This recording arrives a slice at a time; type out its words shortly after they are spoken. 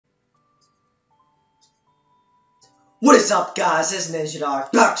What is up, guys? It's Ninja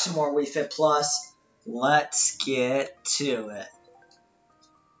Dog back with some more Wii Fit Plus. Let's get to it.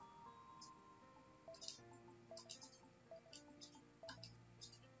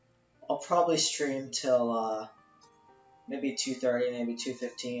 I'll probably stream till maybe 2:30, maybe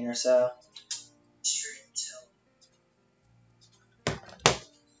 2:15 or so.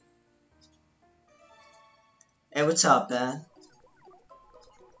 Hey, what's up, Ben?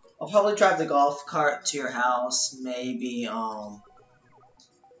 I'll probably drive the golf cart to your house, maybe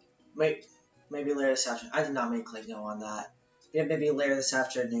maybe later this afternoon. I did not make click no on that. Yeah, maybe later this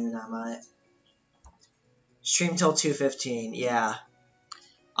afternoon I might. Stream till 2:15, yeah.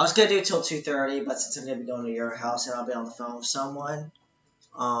 I was gonna do till 2:30, but since I'm gonna be going to your house and I'll be on the phone with someone,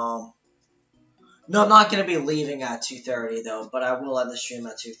 no, I'm not gonna be leaving at 2:30 though, but I will end the stream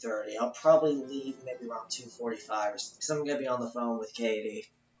at 2:30. I'll probably leave maybe around 2:45 because I'm gonna be on the phone with Katie.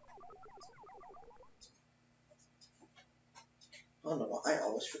 I don't know why I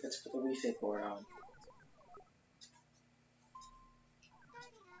always forget to put the Wii Fit board on.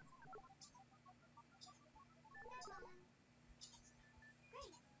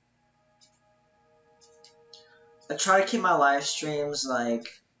 I try to keep my live streams like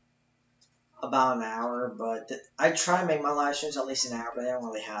about an hour, but I try to make my live streams at least an hour, but they don't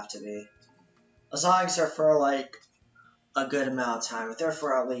really have to be. As long as they're for like a good amount of time. If they're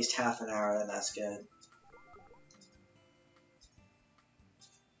for at least half an hour, then that's good.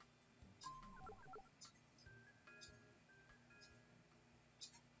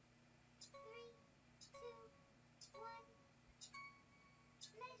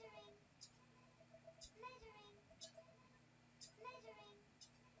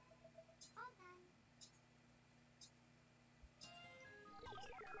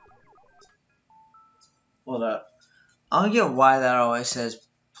 Hold up. I don't get why that always says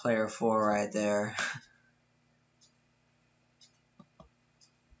player 4 right there.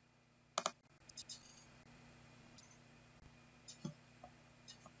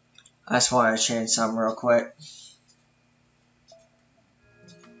 I just wanted to change something real quick.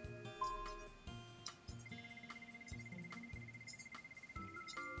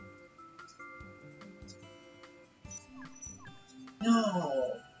 No.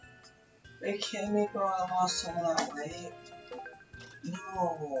 Are you kidding me, bro? I lost all that weight.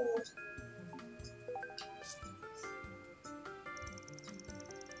 No.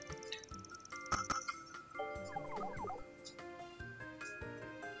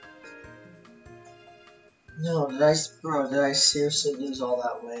 No, did I seriously lose all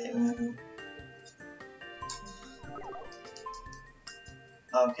that weight, man?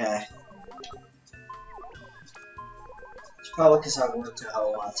 Okay. It's probably because I worked out a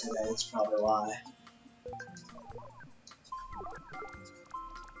lot today, that's probably why.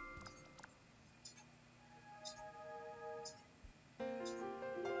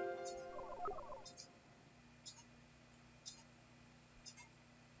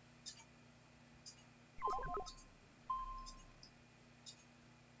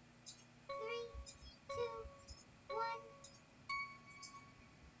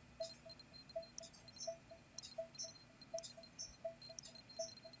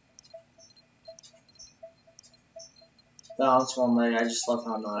 Balance one leg, I just love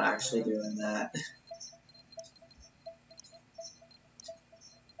how I'm not actually doing that.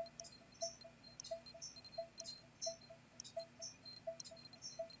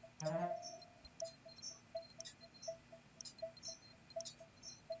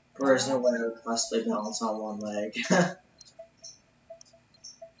 There's no way I would possibly balance on one leg.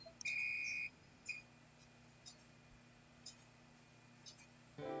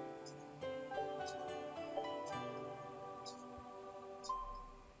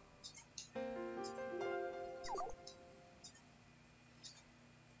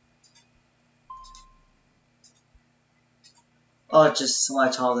 Oh, just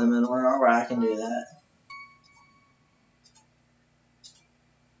select all of them in order. Alright, I can do that.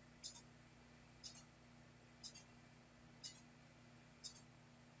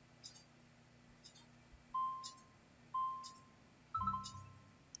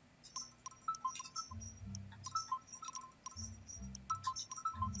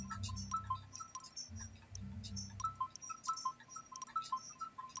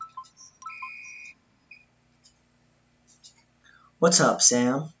 What's up,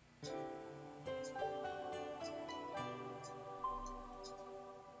 Sam?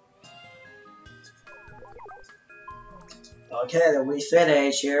 Okay, the Wii Fit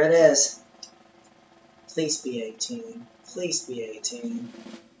age, here it is. Please be 18. Please be 18.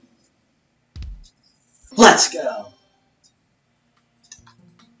 Let's go!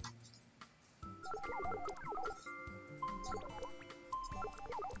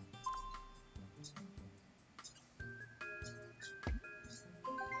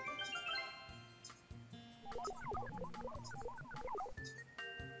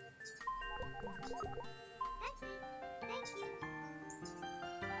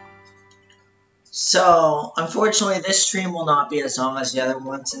 So, unfortunately, this stream will not be as long as the other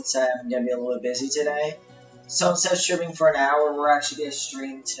one since I'm going to be a little bit busy today. So instead of streaming for an hour, we're actually going to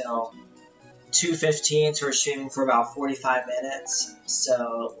stream till 2:15, so we're streaming for about 45 minutes.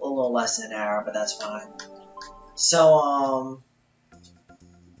 So, a little less than an hour, but that's fine. So,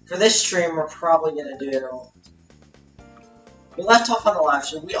 for this stream, we're probably going to do... We left off on the live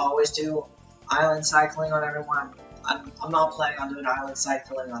stream. We always do island cycling on everyone. I'm not planning on doing island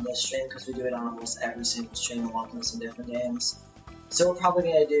cycling on this stream because we do it on almost every single stream along with some different games. So we're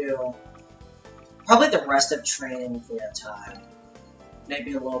probably going to do probably the rest of training if we have time.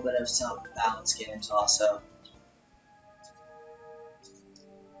 Maybe a little bit of some balance games also.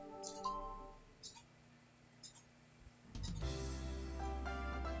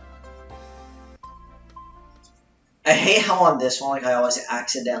 I hate how on this one, like, I always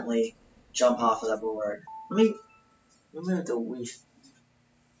accidentally jump off of the board. Let me move the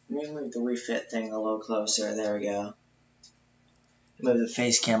Wii Fit thing a little closer. There we go. Move the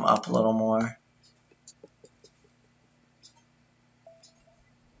face cam up a little more.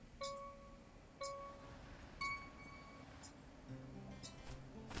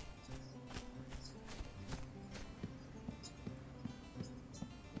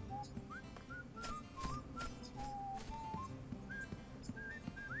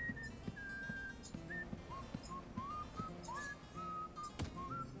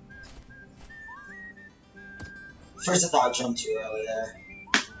 First I thought I jumped too early there.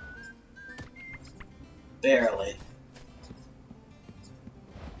 Barely.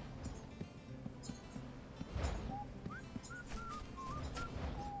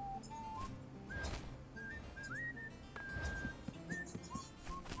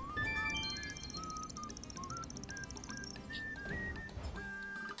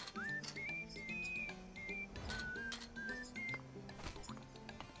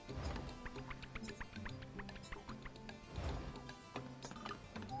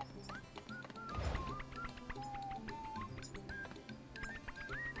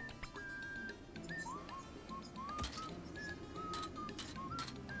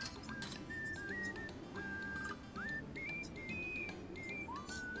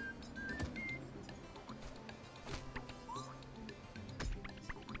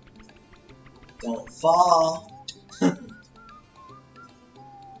 Don't fall.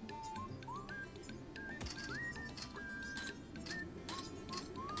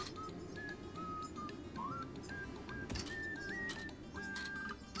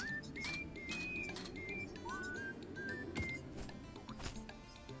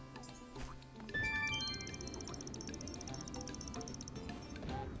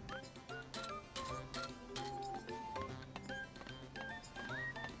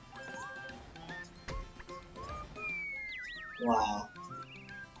 Wow.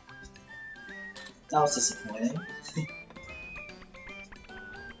 That was disappointing.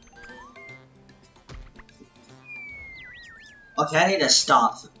 Okay, I need to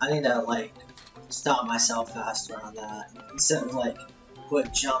stop. I need to, like, stop myself faster on that. Instead of, like,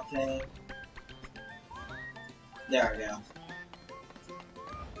 quick jumping. There we go.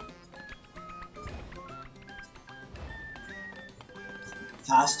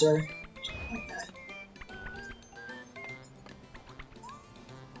 Faster? Okay.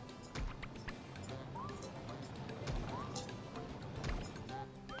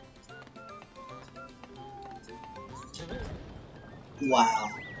 Wow.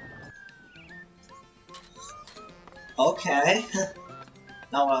 Okay.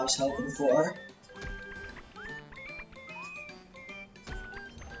 Not what I was hoping for.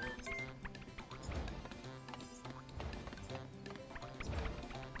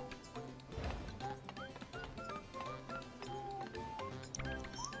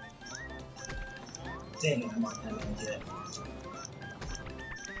 Dang it, I'm not gonna make it.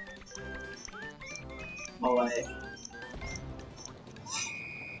 Oh wait.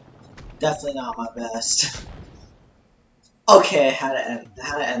 Definitely not my best. Okay, how to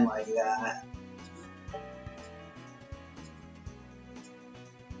end like that.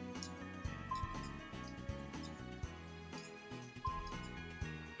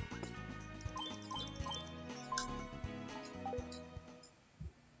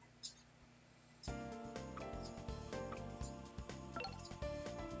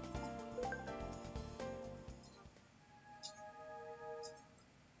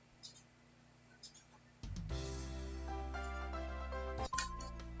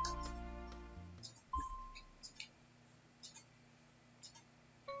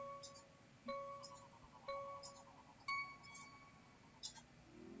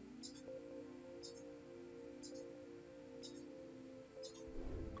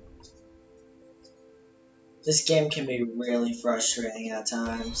 This game can be really frustrating at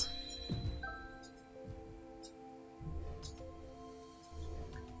times.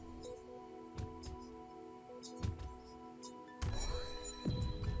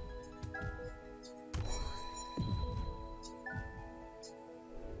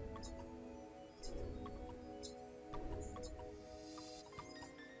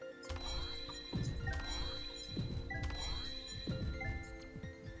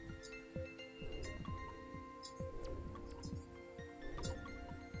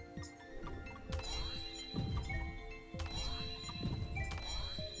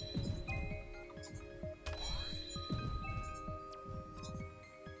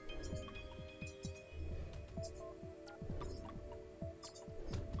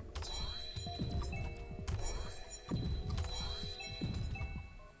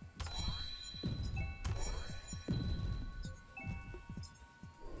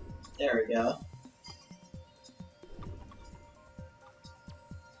 There we go.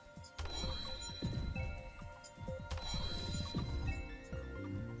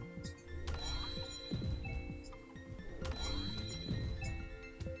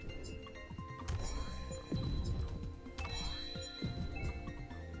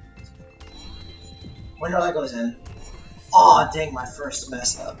 When that goes in. Oh dang, my first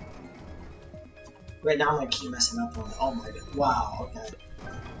mess up. Right now I'm gonna keep messing up on it. Oh my god. Wow, okay.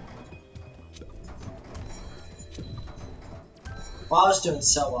 Well, I was doing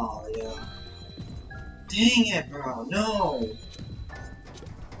so well, yeah. Dang it, bro, no!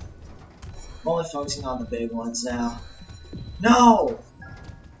 I'm only focusing on the big ones now. No!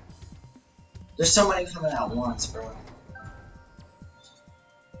 There's so many coming at once, bro.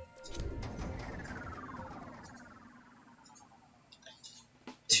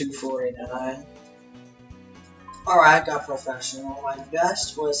 $249. Alright, I got professional. My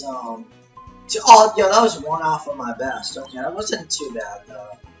best was, oh, yo, that was one off of my best. Okay, that wasn't too bad,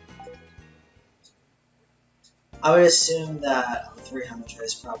 though. I would assume that 300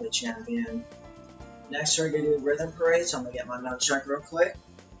 is probably champion. Next, we're gonna do Rhythm Parade, so I'm gonna get my nunchuck real quick.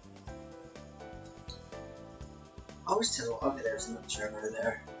 I always tell, okay, there's a nunchuck over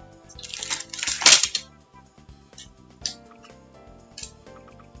there.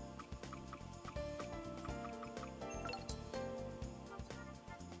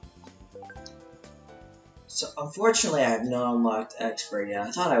 So, unfortunately, I have not unlocked Expert yet. I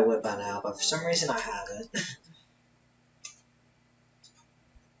thought I would by now, but for some reason I haven't.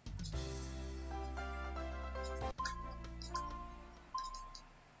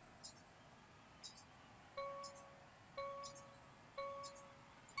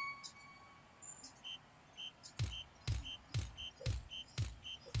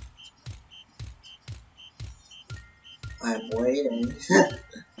 I'm waiting.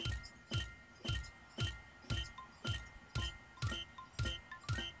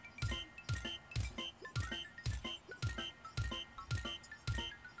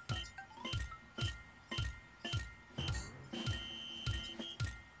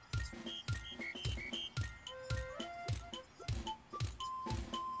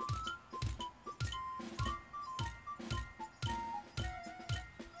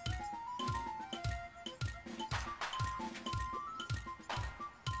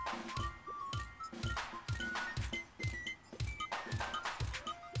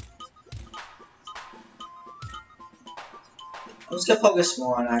 I'm just gonna focus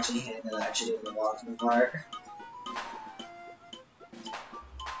more on actually hitting than actually doing the walking part.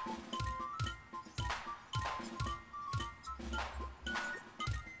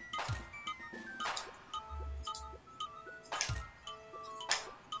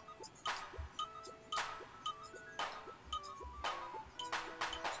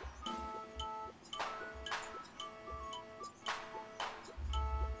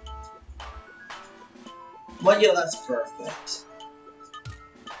 Well, yeah, that's perfect.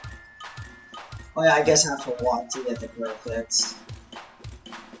 Oh yeah, I guess I have to walk to get the perfect.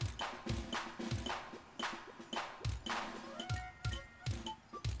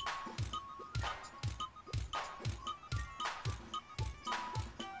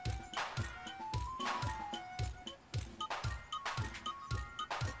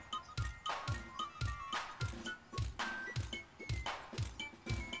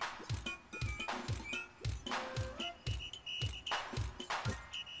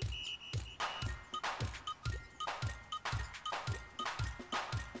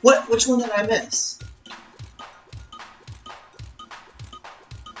 What? Which one did I miss?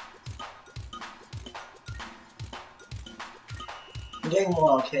 I'm getting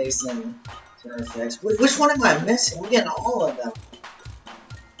more okays than perfects. Which one am I missing? I'm getting all of them.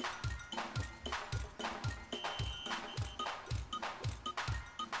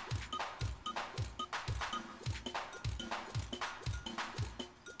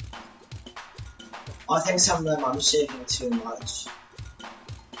 I think some of them I'm shaking too much.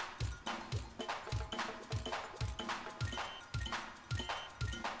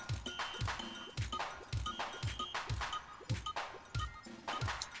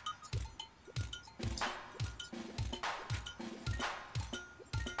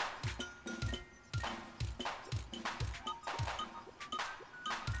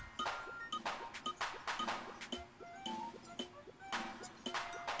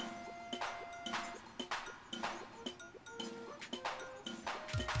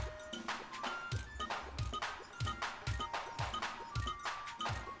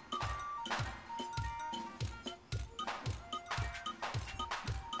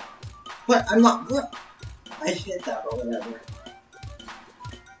 What? I'm not. What? I hit that or whatever.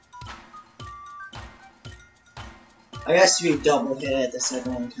 I guess to be double hit at the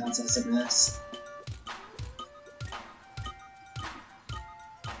second one counts as a miss.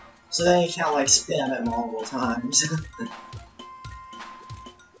 So then you can't like spam it multiple times.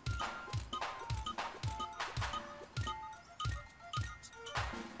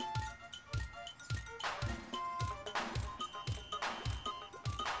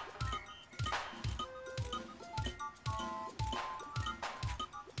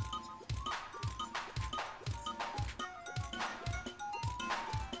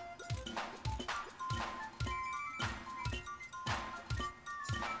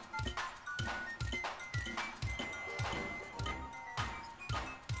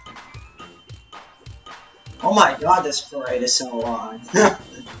 Oh my god, this parade is so long.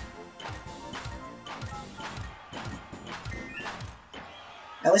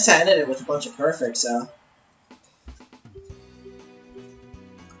 At least I ended it with a bunch of perfects, so.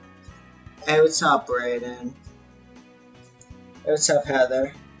 Hey, what's up, Brayden? Hey, what's up,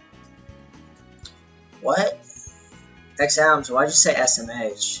 Heather? What? X-Adams, why'd you say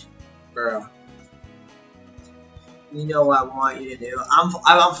SMH? Bro. You know what I want you to do.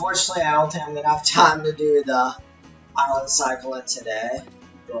 Unfortunately, I don't think I'm gonna have time to do the island cycling today,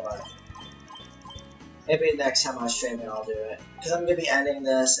 but maybe next time I stream it, I'll do it. Because I'm gonna be ending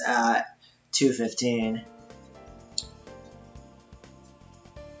this at 2:15.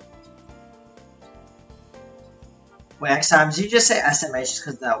 Wait, next time, did you just say SMH just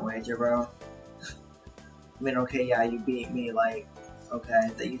because of that wager, bro? I mean, okay, yeah, you beat me, like, okay,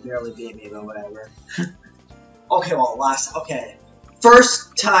 that you barely beat me, but whatever. Okay, well, okay.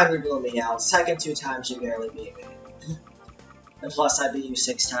 First time you blew me out, second 2 times you barely beat me. And plus I beat you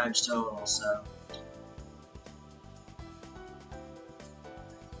 6 times total, so.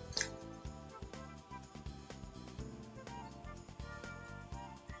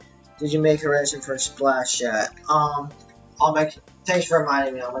 Did you make a reservation for Splash yet? Thanks for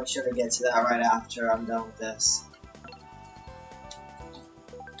reminding me, I'll make sure to get to that right after I'm done with this.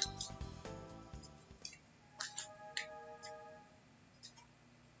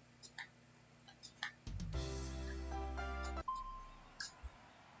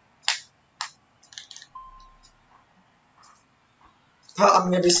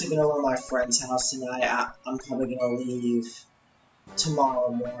 I'm gonna be sleeping over at my friend's house tonight. I'm probably gonna leave tomorrow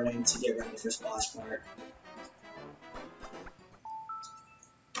morning to get ready for Splash Park.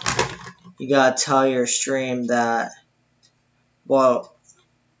 You gotta tell your stream that, well,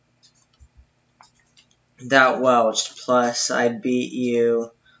 that Welch, plus I beat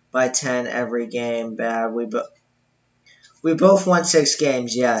you by 10 every game, bad. We both won 6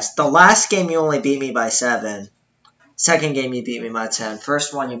 games, yes. The last game you only beat me by 7. Second game you beat me by 10.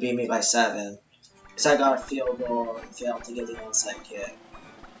 First one you beat me by 7. Because I got a field goal and failed to get the onside kick.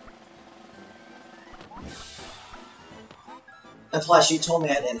 And plus you told me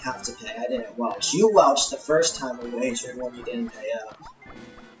I didn't have to pay. I didn't welch. You welched the first time we wagered when you didn't pay up.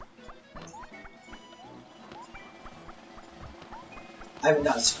 I even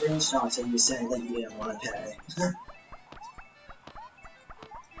got screenshots of you saying that you didn't want to pay.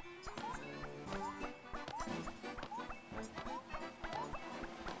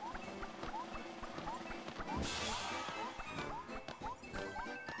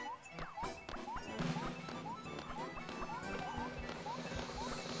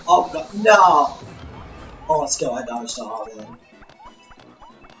 Oh god, no! Oh, let's go, I dodged all of them.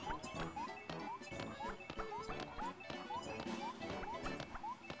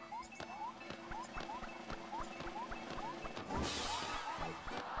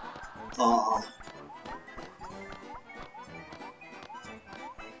 Aw.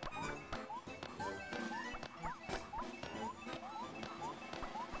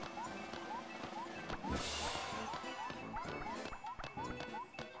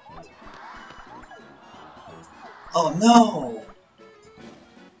 Oh no!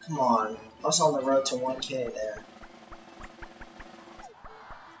 Come on. I was on the road to 1K there.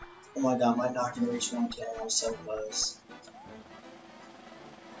 Oh my god, I'm not gonna reach 1K. I'm so close.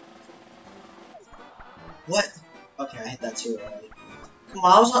 What? Okay, I hit that too early. Come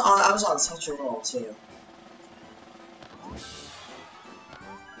on, I was on such a roll too.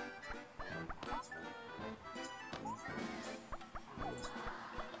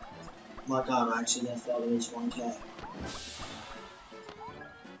 Oh my god, I'm actually gonna fail to reach 1K.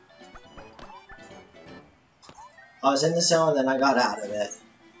 I was in the zone, then I got out of it.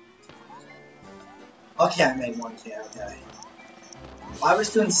 Okay, I made 1K, okay. I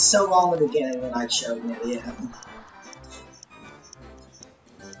was doing so well in the beginning when I showed an idiot.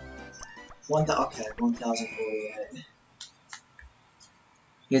 Okay, 1048.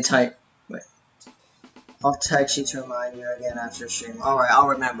 You type. Wait. I'll text you to remind you again after stream. Alright, I'll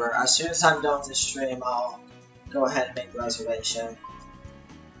remember. As soon as I'm done with the stream, I'll go ahead and make the reservation.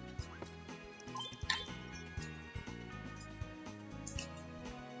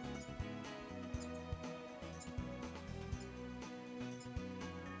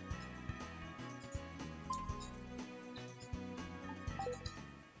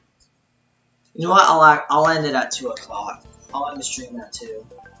 You know what? I'll end it at 2 o'clock. I'll end the stream at 2.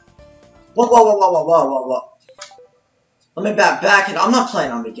 Whoa, whoa, whoa, whoa, whoa, whoa, whoa, whoa. Let me back it. I'm not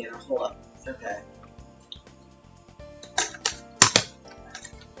playing on beginner. Hold up. Okay.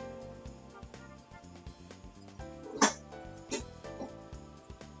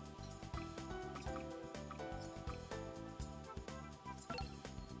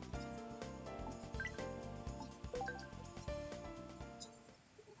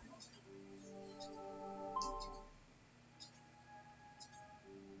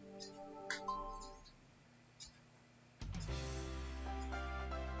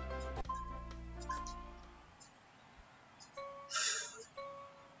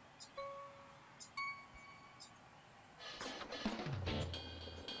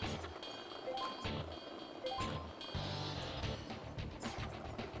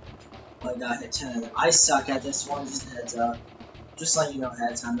 I got hit 10 of them. I suck at this one, just heads up. Just letting you know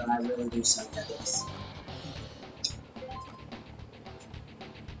ahead of time that I really do suck at this.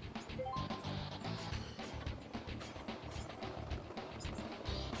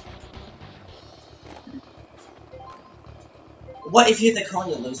 What if you hit the cone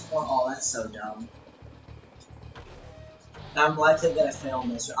you lose one? Oh, that's so dumb. I'm likely gonna fail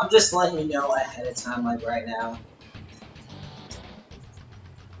this. I'm just letting you know ahead of time, like right now.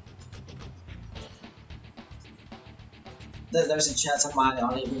 There's a chance I might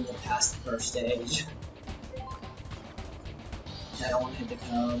not even get past the first stage. I don't want to hit the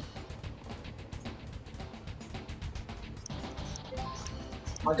cone.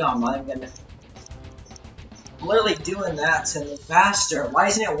 Oh my god, I'm not even gonna... I'm literally doing that to move faster. Why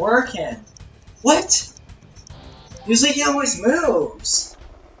isn't it working? What? Usually he always moves.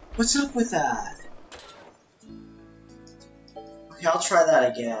 What's up with that? Okay, I'll try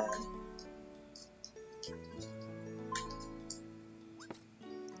that again.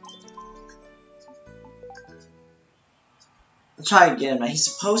 I'll try again. He's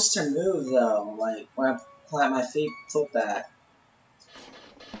supposed to move though, like when I plant my feet, flip back.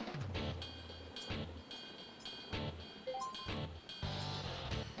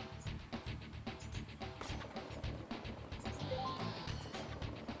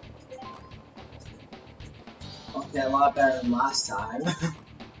 Okay, a lot better than last time.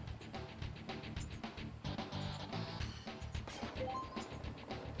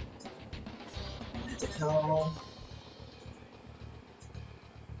 Hit the cone.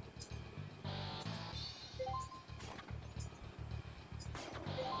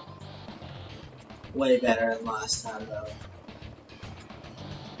 Way better than last time though.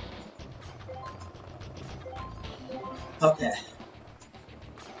 Okay.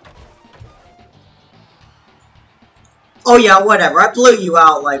 Oh yeah, whatever. I blew you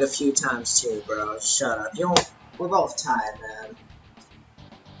out like a few times too, bro. Shut up. You don't... We're both tied, man.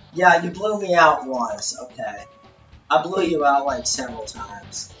 Yeah, you blew me out once. Okay. I blew you out like several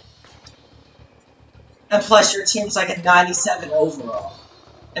times. And plus, your team's like a 97 overall.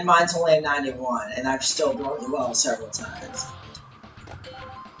 And mine's only a 91, and I've still blown you out several times.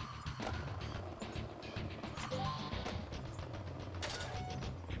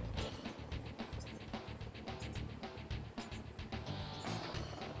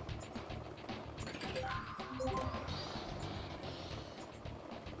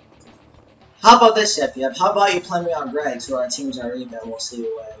 How about this, Yep? How about you play me on Greg so our teams are even, we'll see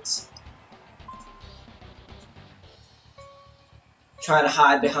who wins. Trying to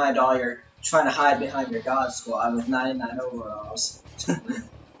hide behind your God squad with 99 overalls.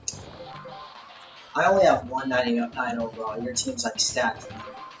 I only have 199 overall. Your team's like stacked.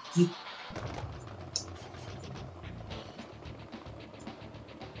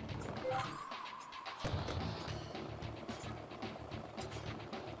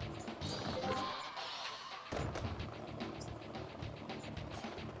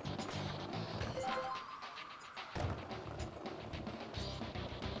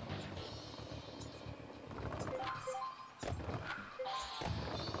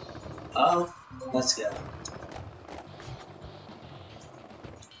 Oh, let's go.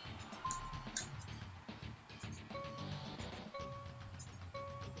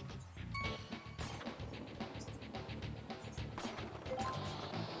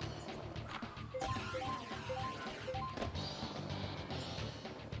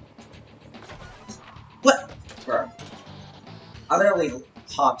 What? Bro. I literally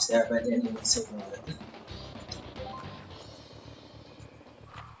hopped there, but I didn't even signal it.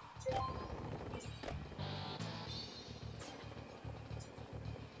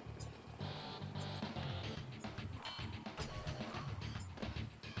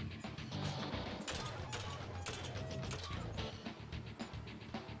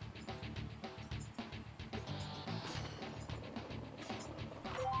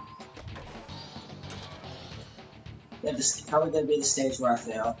 Yeah, this is probably gonna be the stage where I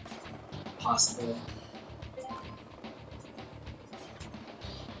fail. Possibly.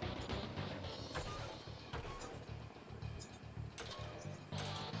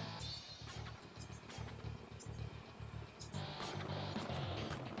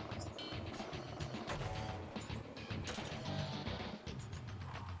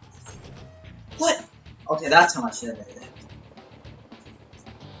 What? Okay, that's how I should have made it.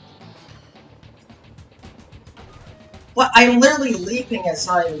 What? I'm literally leaping and it's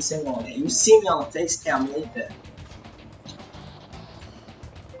not even signaling it. You see me on the face cam leaping.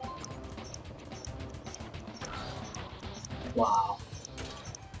 Wow.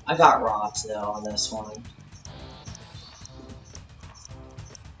 I got robbed though on this one.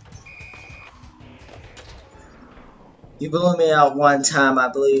 You blew me out one time, I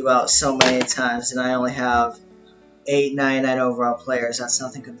blew you out so many times, and I only have 899 overall players. That's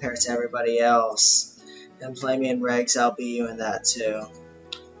nothing compared to everybody else. Then play me in regs, I'll beat you in that too.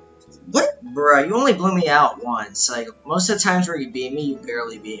 What? Bruh, you only blew me out once. Like, most of the times where you beat me, you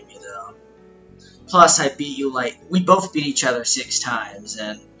barely beat me though. Plus, I beat you like, we both beat each other 6 times,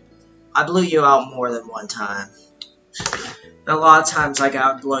 and I blew you out more than one time. A lot of times, like,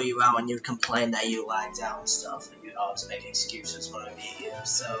 I would blow you out and you'd complain that you lagged out and stuff, and you'd always make excuses when I beat you,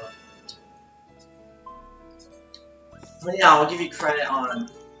 so. But yeah, I'll give you credit on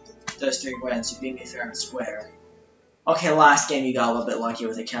those 3 wins. You beat me fair and square. Okay, last game you got a little bit lucky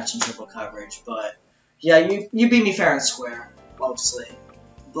with a catch and triple coverage, but yeah, you beat me fair and square, mostly.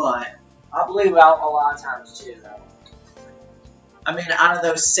 But I blew you out a lot of times too, though. I mean, out of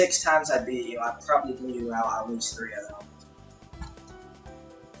those 6 times I beat you, I probably blew you out at least 3 of them.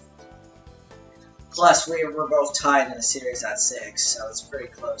 Plus, we were both tied in the series at 6, so it's pretty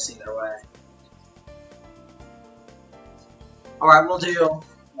close either way. Alright, we'll do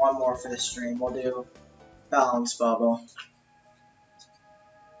one more for the stream. We'll do Balance Bubble.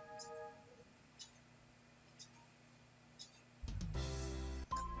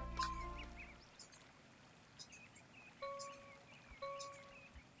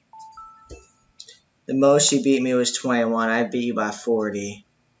 The most you beat me was 21. I beat you by 40.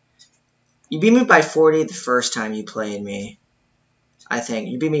 You beat me by 40 the first time you played me. I think.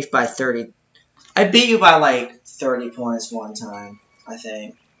 You beat me by 30. I beat you by like 30 points one time, I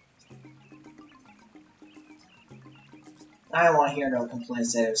think. I don't want to hear no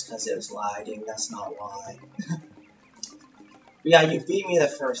complaints that it was because it was lagging. That's not why. Yeah, you beat me the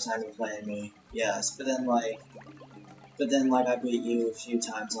first time you played me. Yes, but then like I beat you a few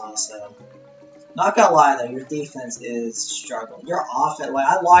times also. Not gonna lie though, your defense is struggling. Your offense, like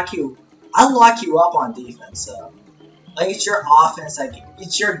I lock you up on defense though. Like it's your offense,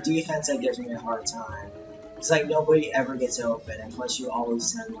 it's your defense that gives me a hard time. It's like nobody ever gets open, and plus you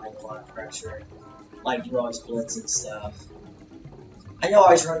always send like a lot of pressure, like you always blitz and stuff. I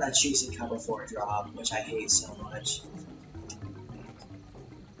always run that cheesy cover 4 drop, which I hate so much.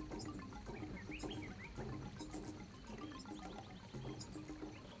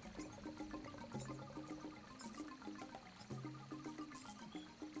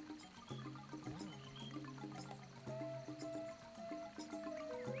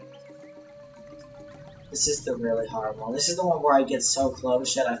 This is the really hard one. This is the one where I get so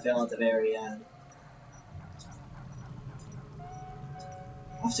close that I fail at the very end.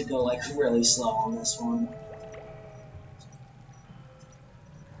 I have to go like really slow on this one.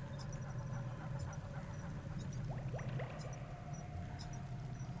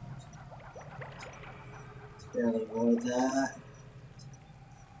 Barely avoid that.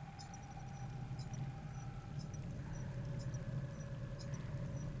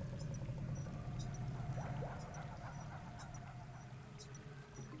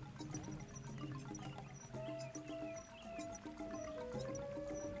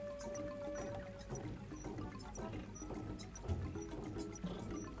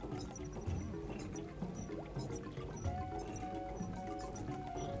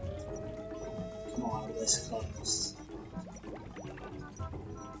 Come on, this close.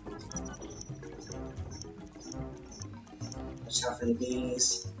 Watch out for the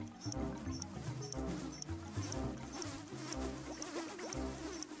bees.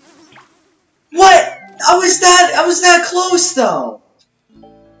 What? I was that close though.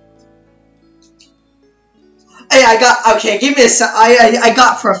 Hey, I got, okay, give me a sec. I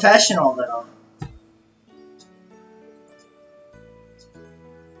got professional though.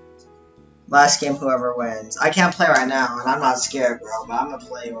 Last game, whoever wins. I can't play right now, and I'm not scared, bro, but I'm gonna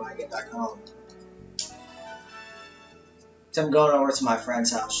play when I get back home. So I'm going over to my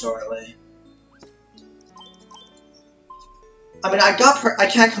friend's house shortly. I mean, I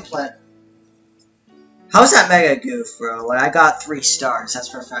can't complain. How's that mega goof, bro? Like, I got 3 stars. That's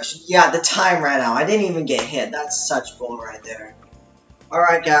professional. Yeah, the time ran out. I didn't even get hit. That's such bull right there.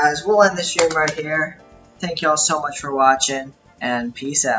 Alright, guys. We'll end the stream right here. Thank y'all so much for watching, and peace out.